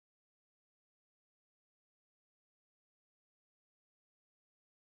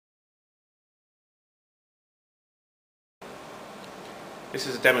This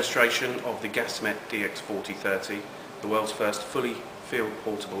is a demonstration of the Gasmet DX4030, the world's first fully field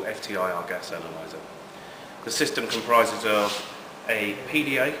portable FTIR gas analyzer. The system comprises of a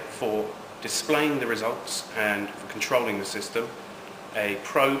PDA for displaying the results and for controlling the system, a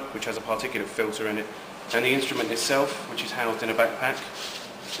probe which has a particulate filter in it, and the instrument itself, which is housed in a backpack.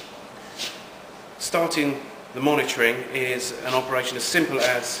 Starting the monitoring is an operation as simple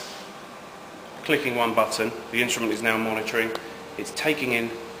as clicking one button. The instrument is now monitoring. It's taking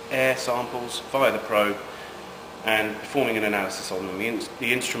in air samples via the probe and performing an analysis on them.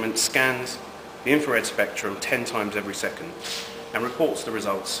 The instrument scans the infrared spectrum 10 times every second and reports the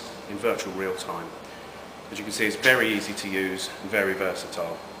results in virtual real time. As you can see, it's very easy to use and very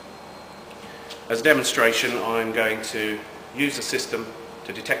versatile. As a demonstration, I'm going to use the system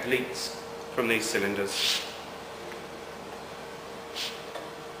to detect leaks from these cylinders.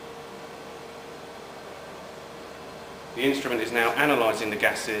 The instrument is now analysing the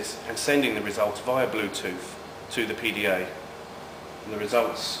gases and sending the results via Bluetooth to the PDA, and the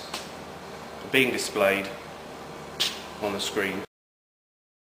results are being displayed on the screen.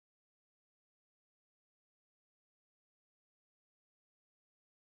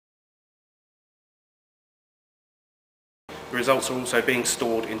 The results are also being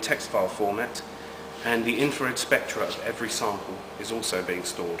stored in text file format, and the infrared spectra of every sample is also being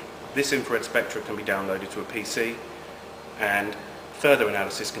stored. This infrared spectra can be downloaded to a PC, and further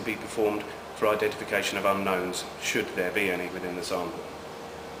analysis can be performed for identification of unknowns, should there be any within the sample.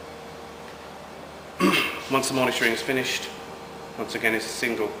 Once the monitoring is finished, once again it's a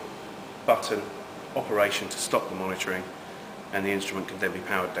single button operation to stop the monitoring, and the instrument can then be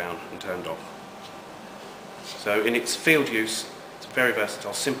powered down and turned off. So in its field use, it's a very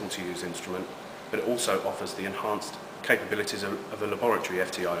versatile, simple to use instrument, but it also offers the enhanced capabilities of a laboratory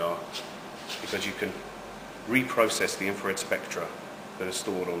FTIR, because you can reprocess the infrared spectra that are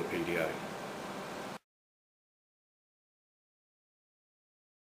stored on the PDA.